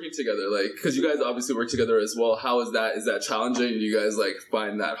is it working together? Like, because you guys obviously work together as well. How is that? Is that challenging? Do you guys, like,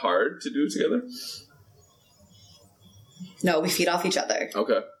 find that hard to do together? No, we feed off each other.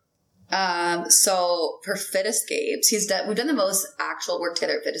 Okay. So for Fit Escapes, we've done the most actual work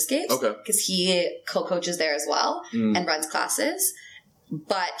together at Fit Escapes. Okay. Because he co-coaches there as well and runs classes.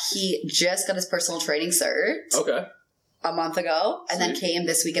 But he just got his personal training cert. Okay. A month ago. And then came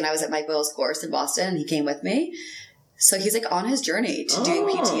this week, and I was at Mike Boyle's course in Boston, and he came with me. So he's like on his journey to doing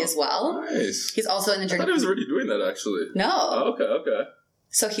PT as well. Nice. He's also in the journey. I thought he was already doing that, actually. No. Oh, okay.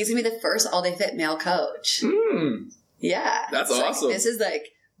 So he's going to be the first All Day Fit male coach. Yeah. That's so awesome. Like, this is like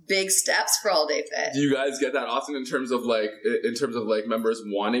big steps for All Day Fit. Do you guys get that often in terms of like members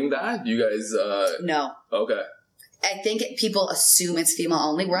wanting that? Do you guys No. Okay. I think people assume it's female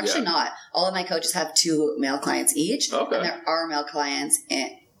only. We're actually not. All of my coaches have 2 male clients each. Okay. And there are male clients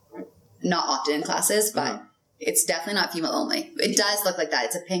not often in classes, but it's definitely not female only. It does look like that.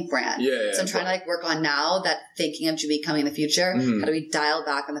 It's a pink brand. Yeah. So I'm trying to like work on now that thinking of Jameek coming in the future. How do we dial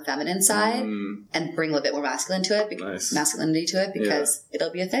back on the feminine side and bring a little bit more masculinity to it because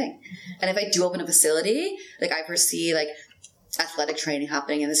it'll be a thing. And if I do open a facility, like I foresee like athletic training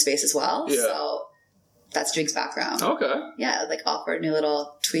happening in the space as well. Yeah. So that's Jameek's background. Okay. Yeah, like offer a new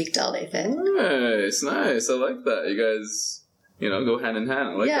little tweaked All Day Fit. Nice. I like that. You guys, go hand in hand.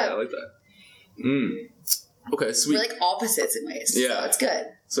 I like that. Okay, sweet. We're like opposites in ways. Yeah. So it's good.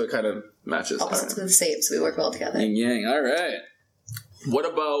 So it kind of matches. Opposites are the same, so we work well together. Yin yang. All right. What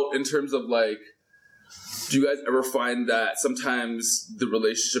about in terms of like, do you guys ever find that sometimes the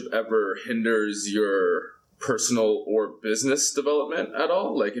relationship ever hinders your personal or business development at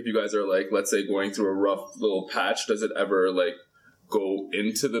all? Like if you guys are like, let's say going through a rough little patch, does it ever like go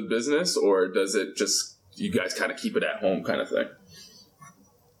into the business, or does it just, you guys kind of keep it at home kind of thing?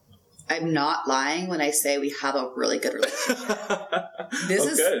 I'm not lying when I say we have a really good relationship.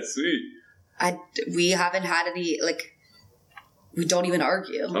 Okay, sweet. We haven't had any, like, we don't even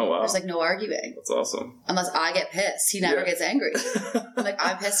argue. Oh, wow. There's, like, no arguing. That's awesome. Unless I get pissed. He never gets angry. I'm like,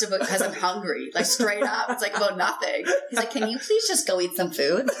 I'm pissed because I'm hungry. Like, straight up. It's, like, about nothing. He's like, can you please just go eat some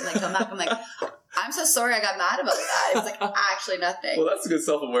food? And I come back, I'm like, I'm so sorry I got mad about that. It's like, actually nothing. Well, that's a good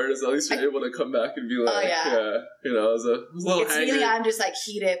self-awareness. At least you're able to come back and be like, it was a little It's really, I'm just, like,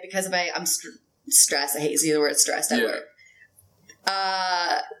 heated because I'm stressed. I hate using the word stressed at work.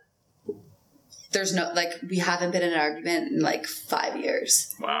 There's no, like, we haven't been in an argument in, like, 5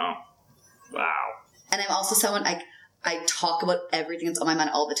 years. Wow. And I'm also someone, I talk about everything that's on my mind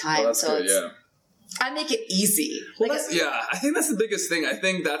all the time. Oh, that's so good, I make it easy. Well, I think that's the biggest thing. I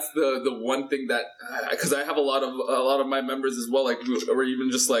think that's the one thing that, because I have a lot of my members as well, like, or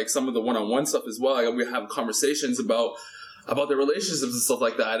even just like some of the one-on-one stuff as well. Like, we have conversations about their relationships and stuff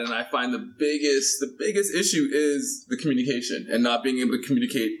like that, and I find the biggest issue is the communication and not being able to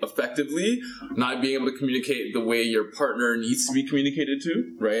communicate effectively, not being able to communicate the way your partner needs to be communicated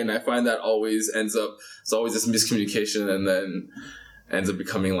to, right? And I find that it's always this miscommunication, and then ends up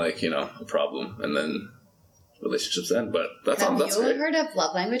becoming like, a problem, and then relationships end. But that's Have that's you great. Heard of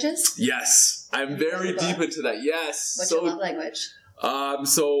love languages? Yes, I'm very deep into that. Yes. What's your love language?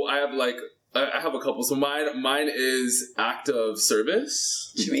 So I have a couple. So mine is act of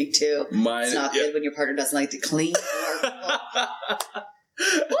service. Jameek too. It's not good when your partner doesn't like to clean.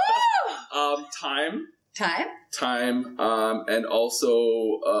 Woo! Time. Time, and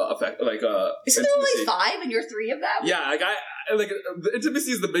also affect like Isn't there only 5 and you're 3 of them? Yeah, like I like the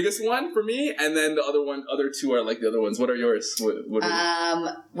intimacy is the biggest one for me, and then the other 2 are like the other ones. What are yours?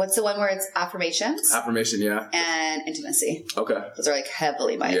 What's the one where it's affirmations? Affirmation, yeah, and intimacy. Okay, those are like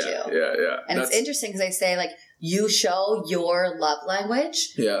heavily my two. Yeah. And it's interesting because they say like you show your love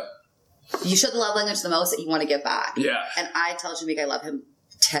language. Yeah. You show the love language the most that you want to give back. Yeah. And I tell Jamaica I love him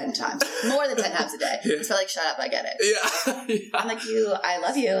 10 times. More than 10 times a day. Yeah. So like, shut up, I get it. Yeah. I'm like, I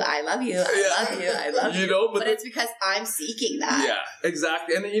love you, I love you, I love you, I love you. You know, but it's because I'm seeking that. Yeah,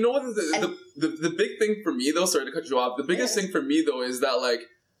 exactly. And you know what? The big thing for me, though, sorry to cut you off, the biggest thing for me, though, is that, like,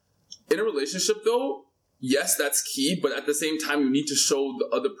 in a relationship, though, yes, that's key, but at the same time, you need to show the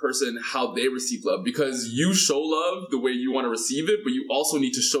other person how they receive love, because you show love the way you want to receive it, but you also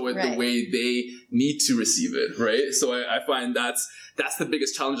need to show it the way they need to receive it, right? So I find that's the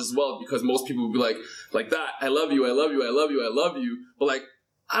biggest challenge as well, because most people will be like that, I love you, I love you, I love you, I love you, but like,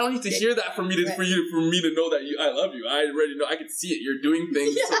 I don't need to hear that for me to for me to know that I love you. I already know. I can see it. You're doing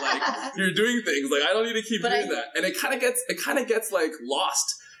things to like you're doing things. Like I don't need to keep doing that. And it kind of gets like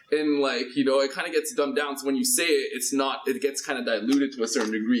lost in like, you know, it kind of gets dumbed down. So when you say it, it gets kind of diluted to a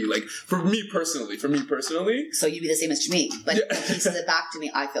certain degree. Like for me personally. So you'd be the same as me, but if he says it back to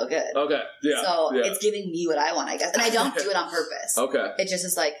me, I feel good. Okay. Yeah. So it's giving me what I want, I guess. And I don't do it on purpose. Okay. It just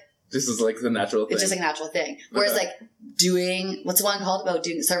is like. This is like the natural thing. It's just like a natural thing. Whereas like doing, what's the one called about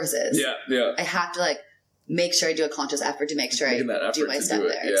doing services? Yeah. I have to like make sure I do a conscious effort to make sure I do my step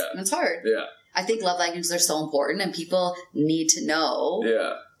there. And it's hard. Yeah. I think love languages are so important and people need to know.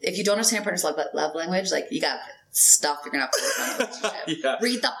 Yeah. If you don't understand your partner's love language, like you got stuff you're going to have to work on. Yeah.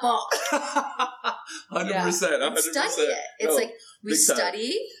 Read the book. 100%. Study it. It's like we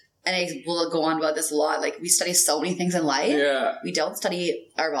study. And I will go on about this a lot. Like, we study so many things in life. Yeah. We don't study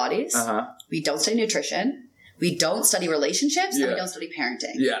our bodies. Uh-huh. We don't study nutrition. We don't study relationships. And we don't study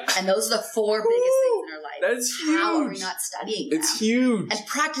parenting. Yeah. And those are the 4 biggest things in our life. That's huge. How are we not studying them? It's huge. And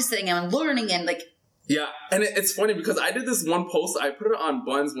practicing them and learning and like... Yeah. And it's funny because I did this one post. I put it on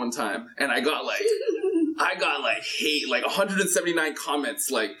Buns one time. And I got like... hate, like 179 comments.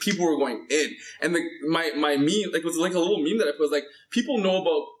 Like, people were going in. And my meme, like, was like a little meme that I put was like, people know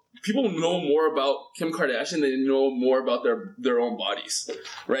more about Kim Kardashian than they know more about their own bodies,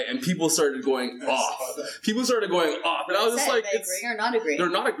 right? And people started going off. And I was just like, they agreeing or not agreeing? They're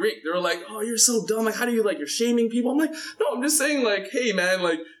not agreeing. They were like, oh, you're so dumb. Like, how do you, like, you're shaming people? I'm like, no, I'm just saying, like, hey, man,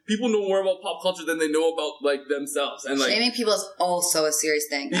 like, people know more about pop culture than they know about, like, themselves. And like, shaming people is also a serious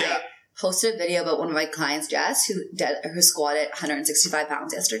thing. Yeah. I posted a video about one of my clients, Jess, who squatted 165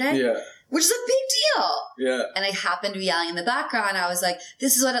 pounds yesterday. Yeah. Which is a big deal. Yeah. And I happened to be yelling in the background. I was like,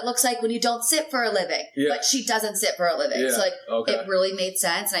 this is what it looks like when you don't sit for a living. Yeah. But she doesn't sit for a living. Yeah. So like, it really made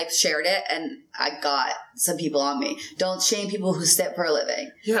sense. And I shared it and I got some people on me. Don't shame people who sit for a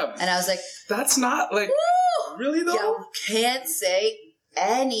living. Yeah. And I was like, that's not like, woo! Really though? You can't say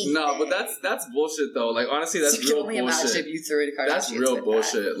anything. No, but that's bullshit though. Like, honestly, that's real bullshit. Imagine if you threw it to that's real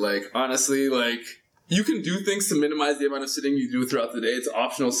bullshit. That. Like, honestly, like, you can do things to minimize the amount of sitting you do throughout the day. It's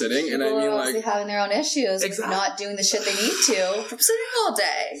optional sitting. People and I mean, like, having their own issues. Exactly. Not doing the shit they need to from sitting all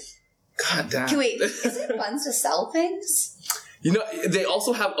day. God damn. Okay, wait, is it fun to sell things? You know, they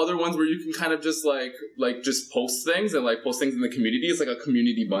also have other ones where you can kind of just like just post things and like post things in the community. It's like a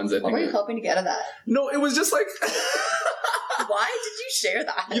community buns. What were you hoping to get out of that? No, it was just like. Why did you share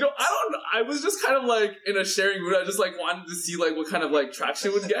that? You know, I was just kind of like in a sharing mood. I just like wanted to see like what kind of like traction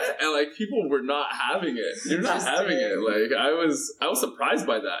it would get, and like people were not having it. You're not having it. Like I was surprised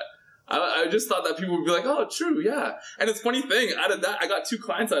by that. I just thought that people would be like, oh, true, yeah. And it's funny thing, out of that, I got 2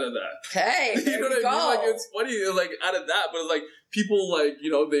 clients out of that. Okay, you know what I mean? Like it's funny, like out of that, but it's like people like,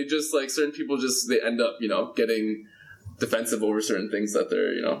 you know, they just like certain people just they end up, you know, getting defensive over certain things that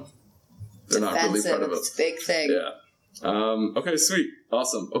they're, you know, they're not really part of it. It's a big thing. Yeah. Okay, sweet.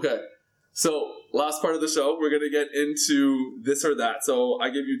 Awesome. Okay. So, last part of the show, we're going to get into this or that. So, I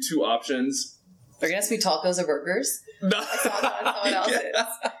give you 2 options. Are you going to ask me tacos or burgers? No. I saw that on someone else's.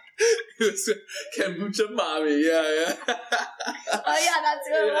 It was kombucha mommy. Yeah. Oh, yeah, that's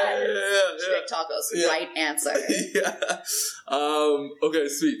what it was. Chick tacos. Yeah. Right answer. Yeah. Okay,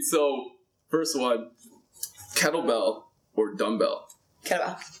 sweet. So, first one, kettlebell or dumbbell?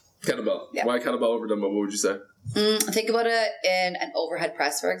 Kettlebell. Yeah. Why kettlebell over dumbbell? What would you say? Think about it in an overhead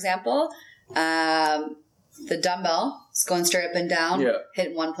press, for example. The dumbbell is going straight up and down,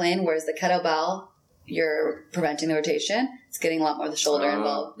 hitting one plane, whereas the kettlebell, you're preventing the rotation. It's getting a lot more of the shoulder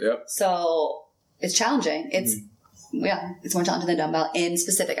involved. Yep. So it's challenging. It's it's more challenging than dumbbell in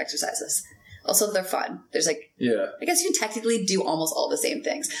specific exercises. Also, they're fun. There's like, I guess you can technically do almost all the same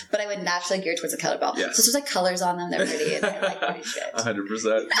things, but I would naturally gear towards a kettlebell. Yes. So there's like colors on them. They're pretty and I like pretty shit.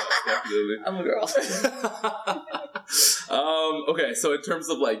 100%. Definitely. I'm a girl. Okay, so in terms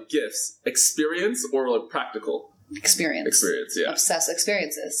of like gifts, experience or like practical? Experience. Experience, yeah. Obsessed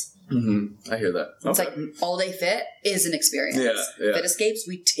experience. I hear that. It's like All Day Fit is an experience. Yeah. Fit Escapes,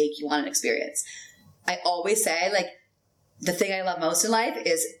 we take you on an experience. I always say, like, the thing I love most in life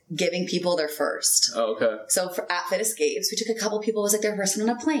is giving people their first. Oh, okay. So at Fit Escapes, we took a couple people, it was like their first time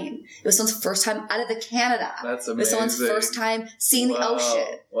on a plane. It was someone's first time out of the Canada. That's amazing. It was someone's first time seeing the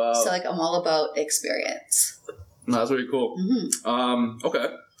ocean. Wow. So like I'm all about experience. No, that's really cool.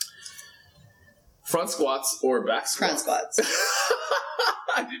 Okay. Front squats or back squats? Front squats.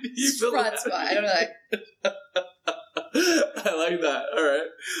 Front squat. I don't know. I like that. All right.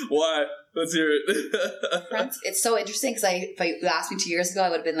 Why? Let's hear it. Front, it's so interesting because if you asked me 2 years ago, I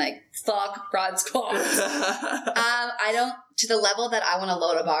would have been like, fuck front squats. I don't, to the level that I want to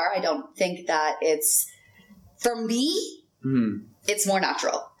load a bar, I don't think that it's, for me, it's more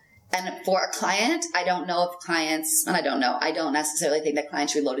natural. And for a client, I don't know if clients, and I don't necessarily think that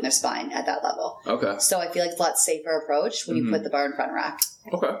clients should be loading their spine at that level. Okay. So I feel like it's a lot safer approach when you put the bar in front rack.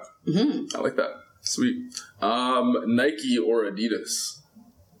 Okay. I like that. Sweet. Nike or Adidas?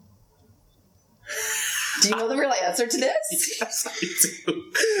 Do you know the real answer to this? Yes, I do.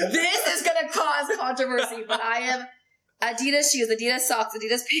 This is going to cause controversy, but I am Adidas shoes, Adidas socks,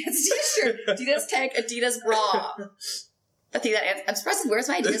 Adidas pants, Adidas shirt, Adidas tank, Adidas bra. I think that I'm surprised. Where's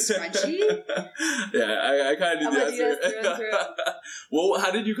my Adidas scrunchie? Yeah, I kind of did the Adidas through and through. Well,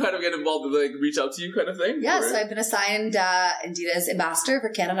 how did you kind of get involved with like reach out to you kind of thing? Yeah, so I've been assigned Adidas ambassador for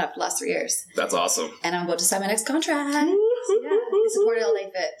Canada for the last 3 years. That's awesome. And I'm about to sign my next contract. So, yeah, I supported All Day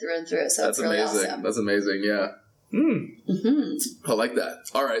Fit through and through. So that's it's really amazing. awesome. That's amazing. Yeah. I like that.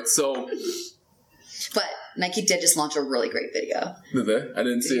 All right, so. But Nike did just launch a really great video. Did they? I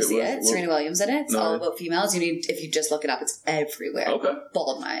didn't see it. Did you see it? Serena Williams in it. It's all about females. If you just look it up, it's everywhere. Okay.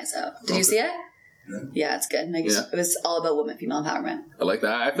 Bawled my eyes out. Did you see it? Yeah, it's good. It was all about women, female empowerment. I like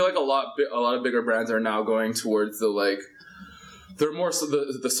that. I feel like a lot of bigger brands are now going towards the like. They're more so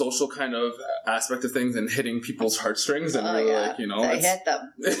the social kind of aspect of things and hitting people's heartstrings and like, you know. I hit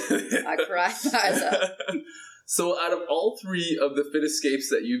them. I cried my eyes out. So out of all three of the Fit Escapes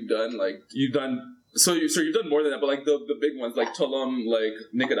that you've done, like you've done. So you've done more than that, but like the big ones, like Tulum, like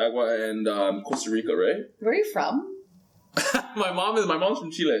Nicaragua, and Costa Rica, right? Where are you from? my mom's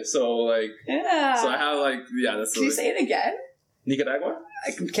from Chile, so like so I have like that's. Can you say it again? Nicaragua?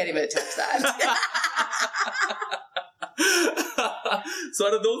 I can't even attempt that. So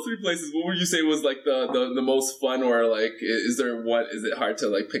out of those three places, what would you say was like the most fun, or like is it hard to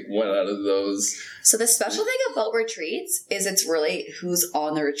like pick one out of those? So the special thing about retreats is it's really who's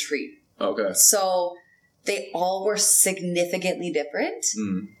on the retreat. Okay. So they all were significantly different.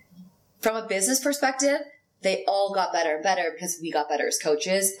 From a business perspective, they all got better and better because we got better as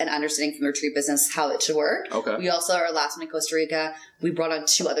coaches and understanding from the retreat business how it should work. Okay. We also, our last one in Costa Rica, we brought on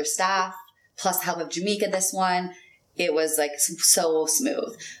 2 other staff, plus the help of Jamaica this one. It was like so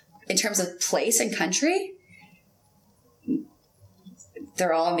smooth. In terms of place and country,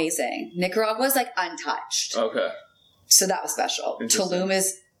 they're all amazing. Nicaragua was like untouched. Okay. So that was special. Tulum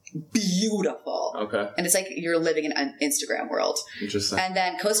is beautiful. Okay. And it's like you're living in an Instagram world. Interesting. And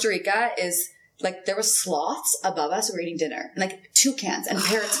then Costa Rica is like there were sloths above us who were eating dinner, and like toucans and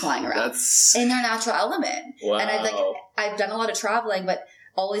parrots flying around in their natural element. Wow. And I've done a lot of traveling, but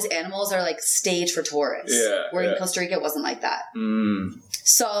all these animals are like staged for tourists. Yeah. Where in Costa Rica it wasn't like that.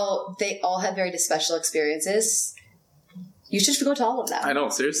 So they all have very special experiences. You should go to all of them. I know,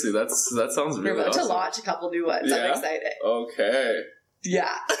 seriously, that sounds really awesome. We're about to launch a couple new ones. I'm excited. Okay.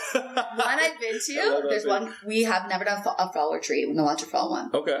 Yeah. One I've been to, there's one, we have never done a fall retreat. We're going to launch a fall one.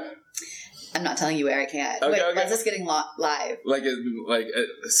 Okay. I'm not telling you where I can't. Okay, Wait, okay. when's this getting live? Like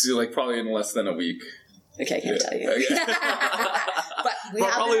probably in less than a week. Okay, I can't tell you. Okay. But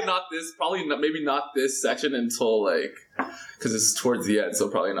maybe not this section until like, because it's towards the end, so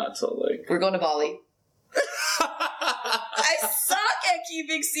probably not till like. We're going to Bali. I suck at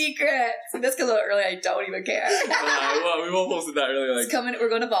keeping secrets. This comes a little early. I don't even care. Well, we won't post it that early. Like, we're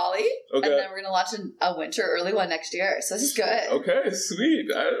going to Bali, okay. And then we're going to launch a winter early one next year. So this is good. Okay,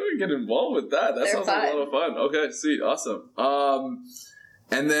 sweet. I don't get involved with that. That sounds like a lot of fun. Okay, sweet, awesome.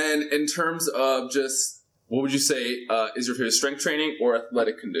 And then in terms of just, what would you say is your favorite, strength training or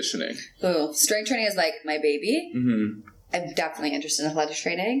athletic conditioning? Ooh, strength training is like my baby. Mm-hmm. I'm definitely interested in athletic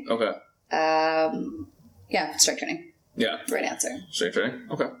training. Okay. Yeah, strength training. Yeah. Right answer. Strength training.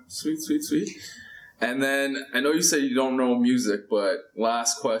 Okay. Sweet. And then I know you say you don't know music, but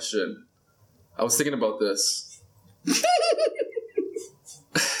last question. I was thinking about this.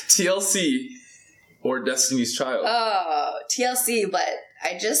 TLC or Destiny's Child? Oh, TLC, but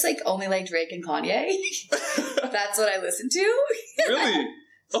I just like only like Drake and Kanye. That's what I listen to. Really?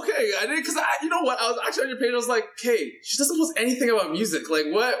 Okay, I didn't, because you know what? I was actually on your page. I was like, "Okay, she doesn't post anything about music. Like,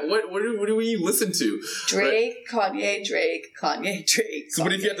 what do we listen to?" Drake, right? Kanye, Drake, Kanye, Drake. So,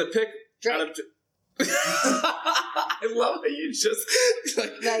 but if you had to pick, Drake. Out of, I love how you just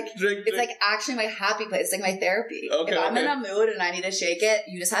like Drake. It's like actually my happy place. It's like my therapy. Okay, if I'm in a mood and I need to shake it,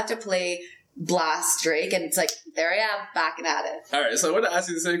 you just have to play blast Drake, and it's like there I am, backing at it. All right, so I want to ask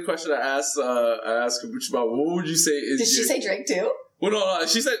you the same question I asked Kabuchi about. What would you say is? Did she say Drake too? Well, no,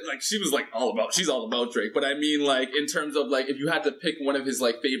 she said like she's all about Drake. But I mean, like in terms of like if you had to pick one of his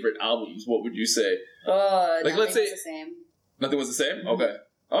like favorite albums, what would you say? Like let's say the same. Nothing was the same. Mm-hmm. Okay.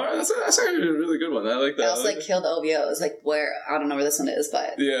 All right, that's actually a really good one. I like that. I also like Kill the OVOs, like where I don't know where this one is,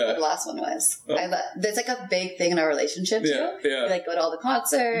 but yeah, the last one was. Oh. There's like a big thing in our relationship too. Yeah. We like go to all the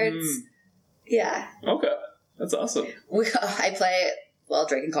concerts. Yeah. Okay, that's awesome. I play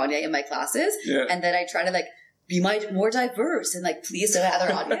Drake and Kanye in my classes, and then I try to like be more diverse and like please the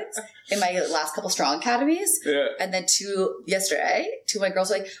other audience in my last couple Strong Academies. Yeah. And then yesterday, two of my girls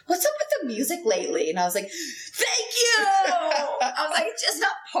were like, "What's up with the music lately?" And I was like, "Thank you." I was like, "It's just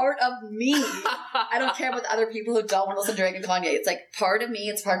not part of me." I don't care about the other people who don't want to listen to Drake and Kanye. It's like part of me.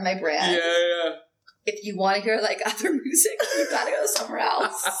 It's part of my brand. Yeah. If you want to hear like other music, you gotta go somewhere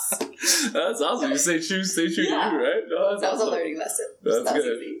else. That's awesome. You stay true to you, right? No, that was awesome. a learning lesson. That's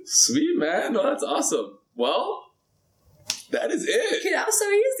good. Easy. Sweet, man. No, that's awesome. Well, that is it. That was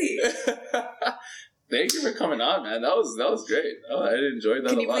so easy. Thank you for coming on, man. That was great. Oh, I enjoyed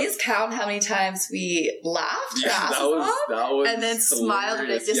that. Can you please count how many times we laughed? Yeah, that was and then smiled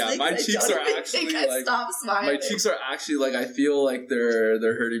ridiculously. Yeah, my cheeks are actually like stop smiling. My cheeks are actually like I feel like they're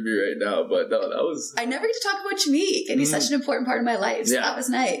hurting me right now. But no, that was. I never get to talk about Jamik, and he's such an important part of my life. So that was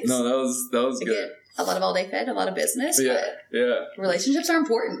nice. No, that was good. A lot of all day fit, a lot of business. Yeah, but relationships are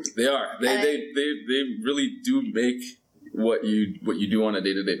important. They are. They really do make what you do on a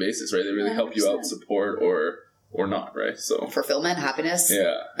day-to-day basis, right? They really 100%. Help you out, support or not, right? So fulfillment, happiness,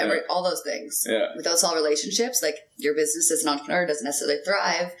 all those things. Yeah. Without solid relationships, like your business as an entrepreneur doesn't necessarily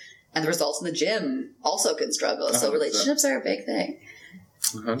thrive, and the results in the gym also can struggle. 100%. So relationships are a big thing.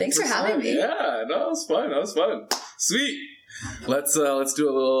 100%. Thanks for having me. Yeah, no, that was fun. Sweet. Let's do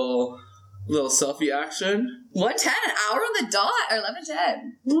a little selfie action. 1:10, an hour on the dot, or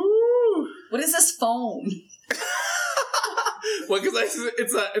 11:10. Woo! What is this phone? Well, because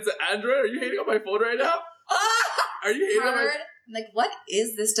it's an Android. Are you hating on my phone right now? Are you hating on my? I'm like, what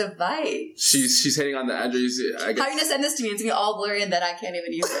is this device? She's hating on the Android. How are you gonna send this to me? It's gonna be all blurry, and then I can't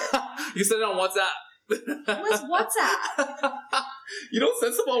even use it. You send it on WhatsApp. What's WhatsApp? You don't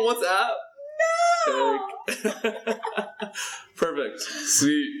send stuff on WhatsApp? No. Perfect.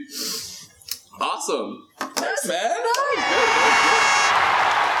 Sweet. Awesome. Thanks, man. Bye.